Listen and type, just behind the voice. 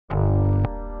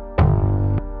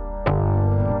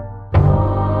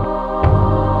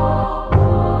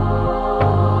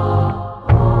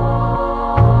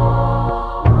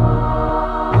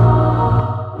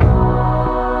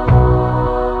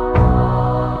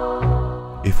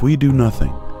If we do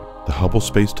nothing, the Hubble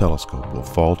Space Telescope will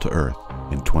fall to Earth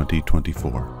in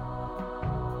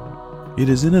 2024. It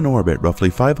is in an orbit roughly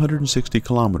 560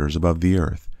 kilometers above the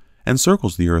Earth and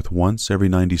circles the Earth once every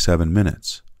 97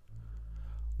 minutes.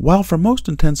 While for most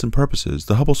intents and purposes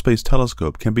the Hubble Space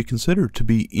Telescope can be considered to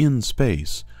be in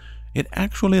space, it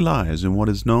actually lies in what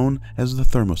is known as the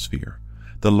thermosphere,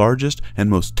 the largest and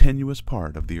most tenuous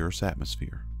part of the Earth's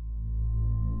atmosphere.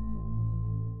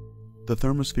 The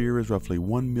thermosphere is roughly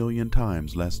 1 million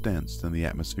times less dense than the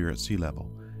atmosphere at sea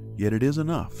level, yet it is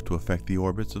enough to affect the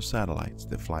orbits of satellites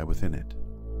that fly within it.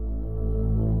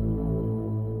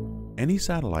 Any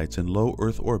satellites in low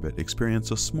Earth orbit experience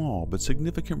a small but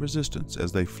significant resistance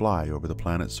as they fly over the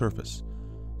planet's surface,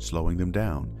 slowing them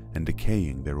down and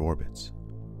decaying their orbits.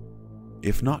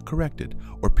 If not corrected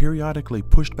or periodically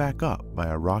pushed back up by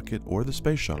a rocket or the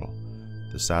space shuttle,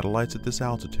 the satellites at this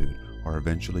altitude are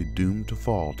eventually doomed to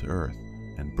fall to Earth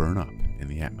and burn up in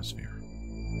the atmosphere.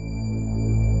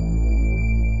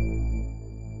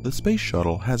 The space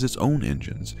shuttle has its own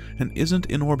engines and isn't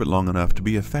in orbit long enough to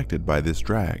be affected by this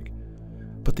drag.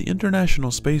 But the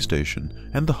International Space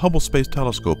Station and the Hubble Space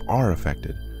Telescope are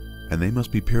affected, and they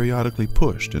must be periodically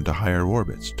pushed into higher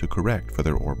orbits to correct for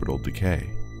their orbital decay.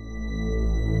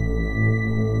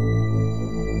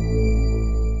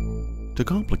 To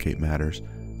complicate matters,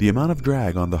 the amount of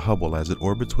drag on the Hubble as it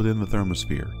orbits within the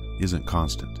thermosphere isn't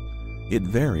constant. It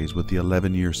varies with the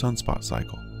 11-year sunspot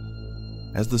cycle.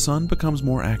 As the sun becomes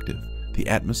more active, the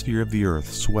atmosphere of the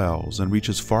Earth swells and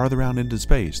reaches farther out into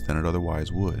space than it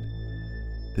otherwise would.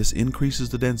 This increases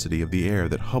the density of the air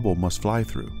that Hubble must fly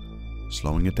through,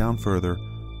 slowing it down further,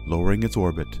 lowering its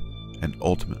orbit, and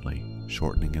ultimately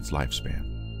shortening its lifespan.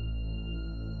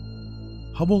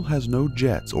 Hubble has no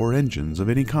jets or engines of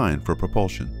any kind for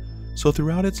propulsion, so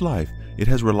throughout its life it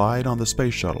has relied on the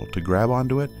space shuttle to grab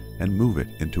onto it and move it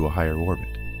into a higher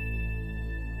orbit.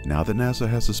 Now that NASA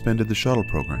has suspended the shuttle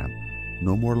program,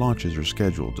 no more launches are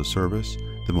scheduled to service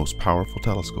the most powerful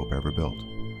telescope ever built.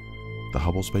 The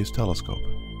Hubble Space Telescope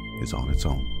is on its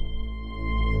own.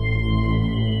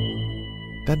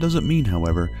 That doesn't mean,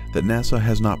 however, that NASA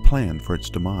has not planned for its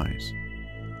demise.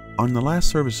 On the last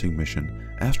servicing mission,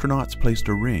 astronauts placed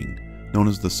a ring, known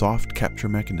as the soft capture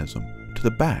mechanism, to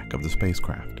the back of the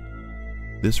spacecraft.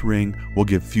 This ring will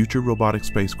give future robotic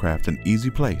spacecraft an easy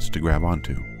place to grab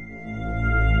onto.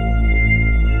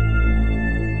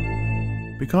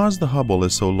 Because the Hubble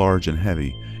is so large and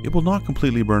heavy, it will not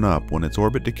completely burn up when its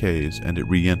orbit decays and it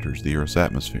re-enters the Earth's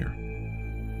atmosphere.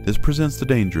 This presents the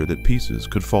danger that pieces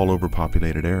could fall over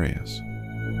populated areas.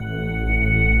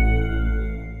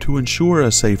 To ensure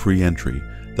a safe re-entry,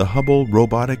 the Hubble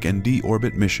Robotic and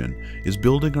Deorbit mission is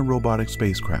building a robotic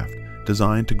spacecraft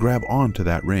designed to grab onto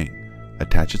that ring,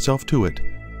 attach itself to it,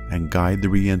 and guide the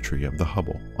re-entry of the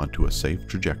Hubble onto a safe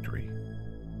trajectory.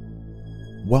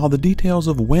 While the details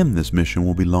of when this mission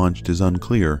will be launched is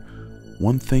unclear,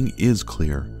 one thing is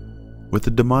clear. With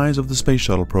the demise of the Space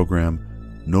Shuttle program,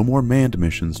 no more manned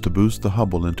missions to boost the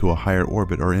Hubble into a higher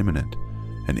orbit are imminent,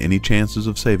 and any chances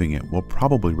of saving it will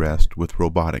probably rest with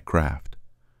robotic craft.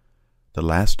 The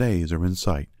last days are in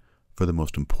sight for the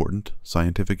most important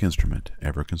scientific instrument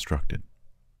ever constructed.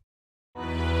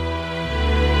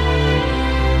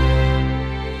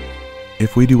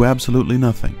 If we do absolutely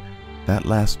nothing, that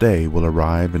last day will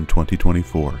arrive in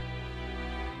 2024.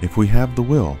 If we have the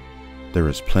will, there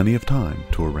is plenty of time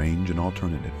to arrange an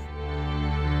alternative.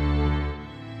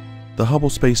 The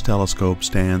Hubble Space Telescope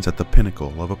stands at the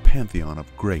pinnacle of a pantheon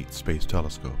of great space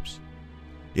telescopes.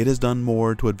 It has done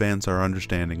more to advance our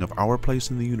understanding of our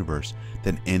place in the universe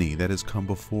than any that has come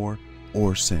before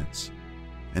or since,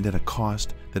 and at a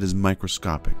cost that is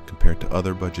microscopic compared to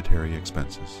other budgetary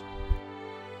expenses.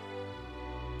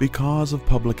 Because of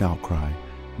public outcry,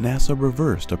 NASA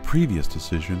reversed a previous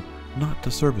decision not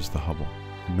to service the Hubble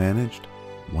and managed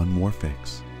one more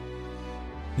fix.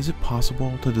 Is it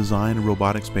possible to design a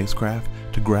robotic spacecraft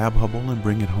to grab Hubble and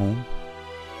bring it home?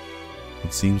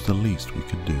 It seems the least we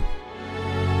could do.